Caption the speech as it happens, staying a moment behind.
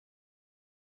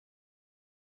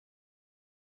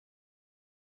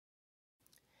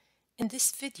In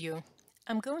this video,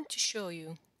 I'm going to show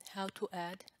you how to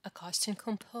add a costing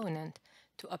component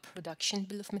to a production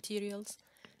bill of materials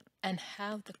and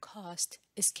how the cost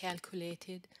is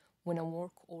calculated when a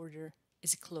work order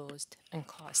is closed and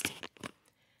costed.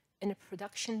 In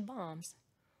production BOMs,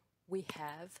 we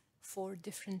have 4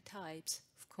 different types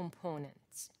of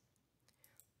components.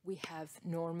 We have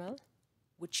normal,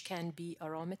 which can be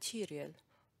a raw material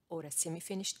or a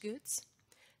semi-finished goods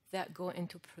that go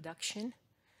into production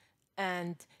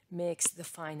and makes the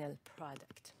final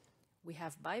product. We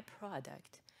have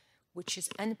byproduct, which is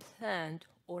unplanned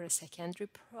or a secondary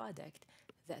product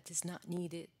that is not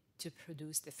needed to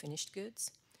produce the finished goods.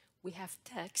 We have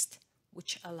text,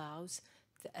 which allows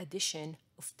the addition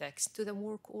of text to the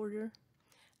work order.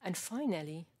 And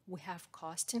finally, we have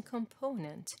costing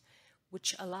component,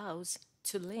 which allows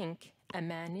to link a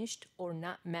managed or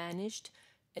not managed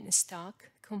in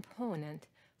stock component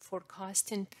for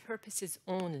costing purposes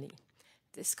only.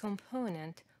 This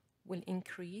component will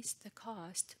increase the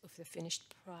cost of the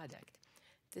finished product.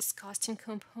 This costing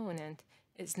component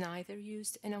is neither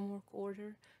used in a work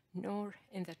order nor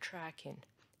in the tracking.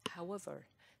 However,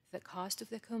 the cost of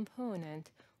the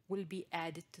component will be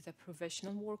added to the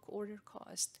provisional work order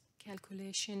cost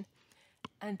calculation,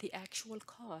 and the actual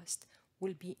cost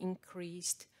will be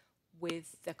increased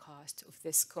with the cost of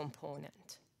this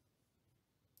component.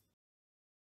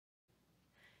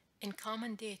 In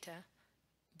common data,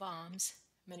 BOMs,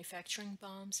 manufacturing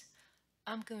BOMs,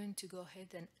 I'm going to go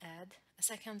ahead and add a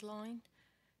second line.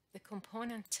 The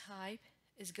component type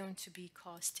is going to be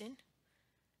costing.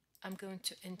 I'm going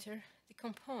to enter the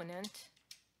component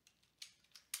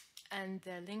and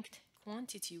the linked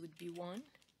quantity would be 1,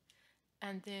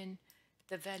 and then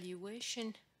the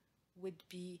valuation would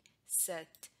be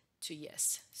set to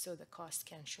yes, so the cost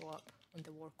can show up on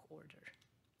the work order.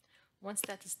 Once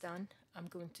that is done, I'm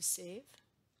going to save,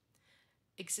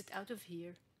 exit out of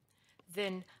here.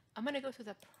 Then I'm going to go to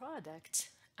the product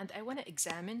and I want to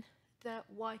examine the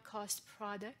Y cost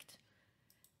product.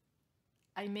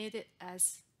 I made it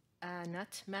as a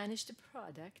not managed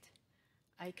product.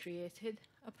 I created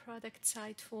a product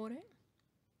site for it,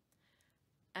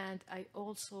 and I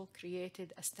also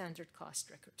created a standard cost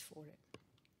record for it,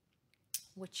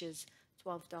 which is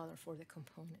 $12 for the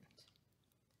component.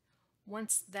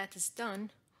 Once that is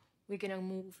done, we're going to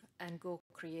move and go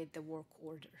create the work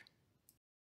order.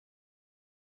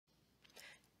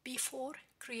 Before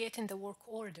creating the work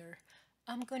order,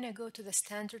 I'm going to go to the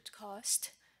standard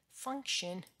cost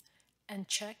function and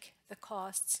check the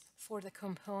costs for the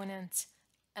components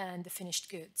and the finished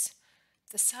goods.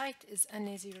 The site is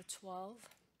NA012,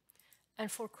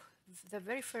 and for the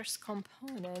very first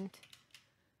component,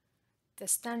 the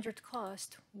standard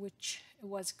cost, which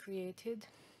was created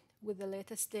with the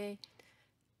latest day,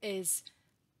 is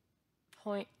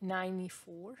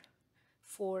 0.94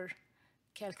 for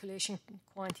calculation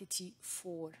quantity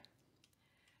 4.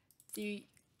 The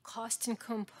costing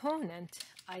component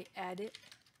I added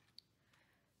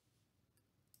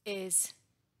is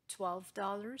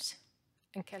 $12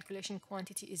 and calculation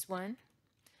quantity is 1.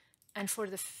 And for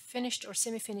the finished or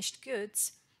semi-finished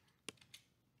goods,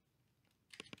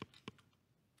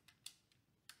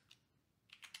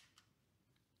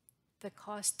 the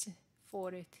cost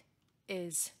for it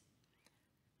is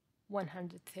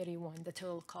 131, the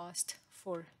total cost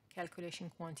for calculation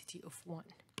quantity of 1.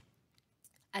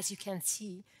 As you can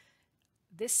see,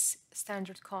 this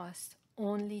standard cost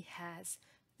only has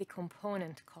the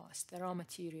component cost, the raw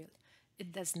material.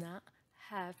 It does not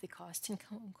have the costing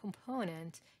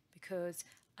component because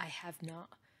I have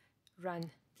not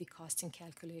run the costing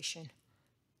calculation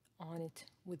on it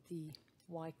with the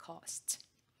Y cost.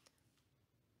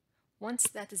 Once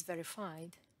that is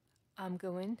verified, I'm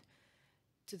going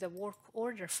to the work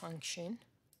order function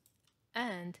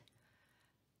and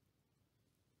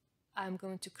I'm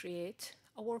going to create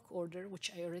a work order, which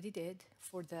I already did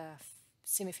for the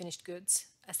semi-finished goods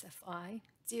SFI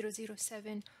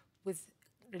 007 with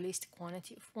released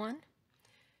quantity of 1.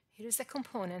 Here is the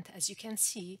component. As you can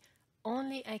see,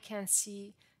 only I can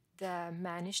see the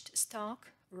managed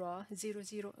stock raw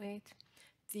 008.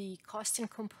 The costing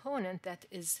component that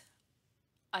is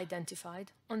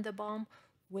identified on the BOM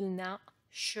will not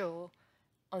show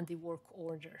on the work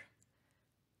order.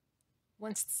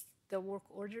 Once the work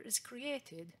order is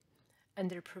created,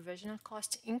 under provisional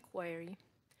cost inquiry,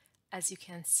 as you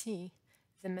can see,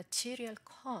 the material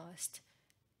cost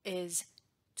is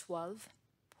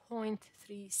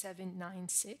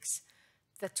 12.3796.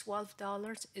 The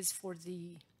 $12 is for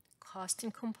the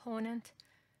costing component.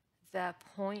 The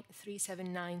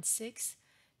 0.3796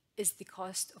 is the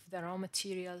cost of the raw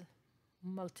material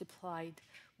multiplied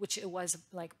which it was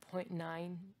like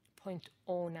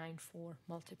 0.094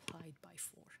 multiplied by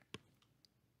 4.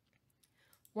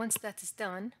 Once that is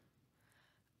done,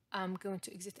 I'm going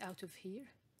to exit out of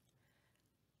here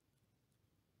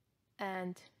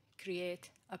and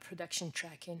create a production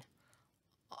tracking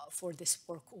for this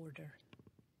work order.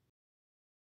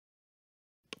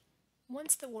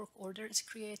 Once the work order is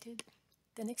created,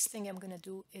 the next thing I'm going to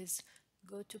do is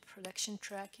go to production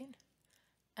tracking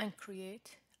and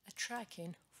create a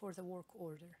tracking for the work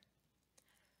order.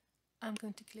 I'm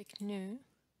going to click new,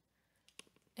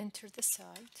 enter the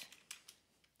site,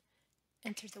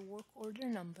 enter the work order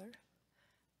number.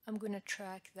 I'm going to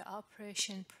track the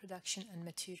operation, production, and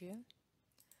material.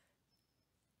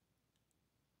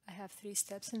 I have 3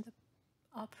 steps in the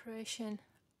operation.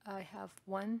 I have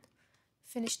 1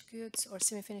 finished goods or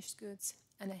semi-finished goods,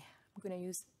 and I'm going to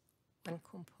use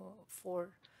 4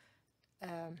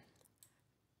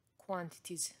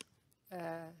 quantities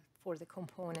for the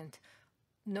component.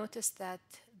 Notice that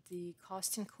the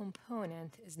costing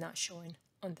component is not showing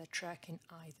on the tracking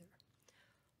either.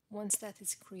 Once that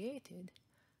is created,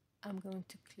 I'm going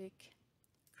to click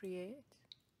create,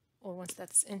 or once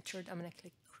that's entered, I'm going to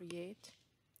click create.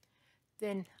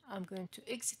 Then I'm going to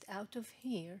exit out of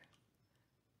here.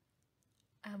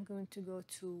 I'm going to go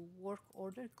to work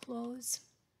order close.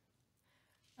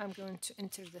 I'm going to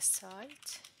enter the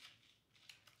site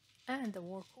and the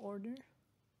work order,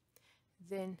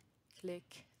 then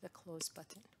click the close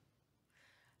button.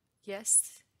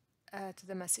 Yes to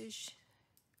the message,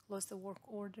 close the work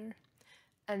order,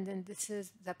 and then this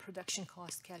is the production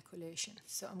cost calculation.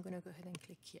 So I'm going to go ahead and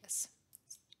click yes.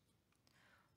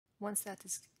 Once that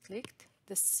is clicked,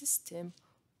 the system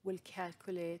will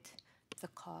calculate the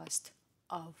cost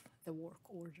of the work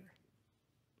order.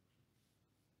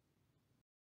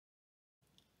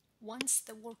 Once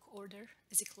the work order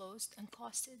is closed and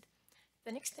costed,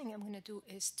 the next thing I'm going to do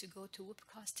is to go to WIP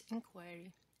cost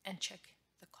inquiry and check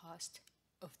the cost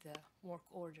of the work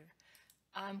order.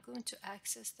 I'm going to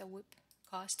access the WIP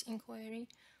cost inquiry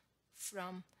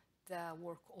from the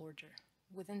work order.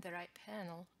 Within the right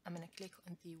panel, I'm going to click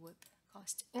on the WIP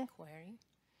cost inquiry.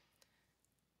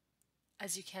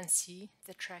 As you can see,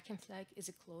 the tracking flag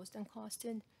is closed and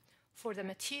costed. For the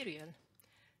material,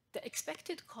 the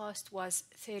expected cost was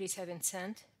 37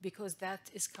 cents because that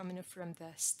is coming from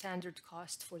the standard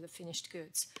cost for the finished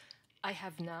goods. I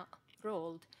have not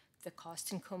rolled the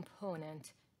costing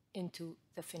component into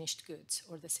the finished goods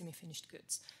or the semi-finished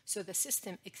goods. So the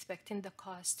system expecting the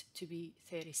cost to be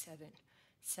 37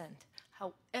 cents.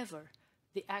 However,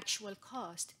 the actual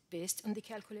cost based on the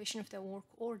calculation of the work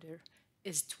order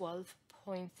is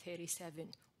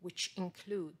 12.37, which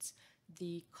includes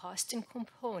the costing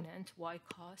component, Y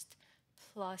cost,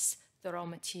 plus the raw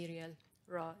material,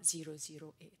 raw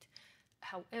 008.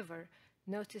 However,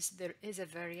 notice there is a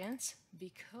variance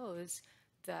because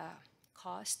the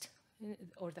cost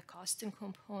or the costing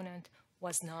component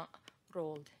was not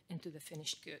rolled into the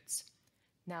finished goods.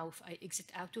 Now, if I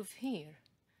exit out of here,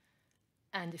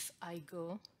 and if I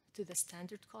go to the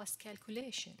standard cost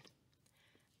calculation,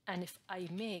 and if I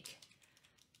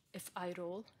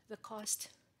roll the cost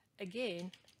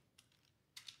again,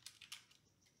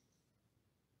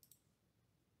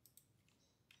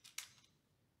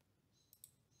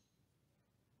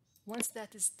 once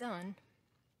that is done,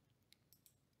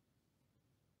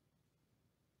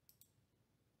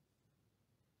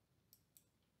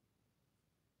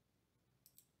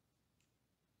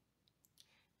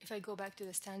 if I go back to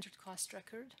the standard cost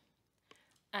record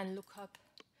and look up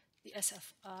the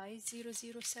SFI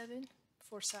 007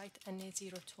 for site NA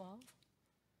 012,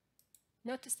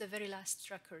 notice the very last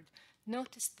record.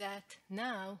 Notice that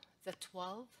now the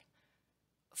 12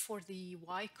 for the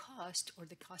Y cost or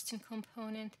the costing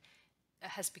component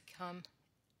has become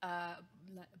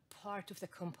part of the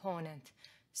component.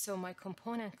 So my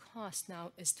component cost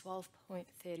now is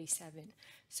 12.37.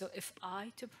 So if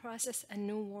I to process a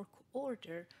new work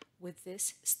order with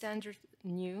this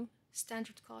new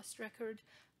standard cost record,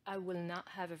 I will not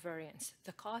have a variance.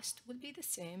 The cost will be the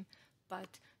same,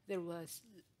 but there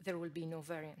will be no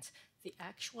variance. The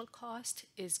actual cost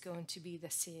is going to be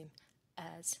the same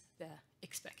as the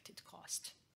expected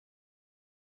cost.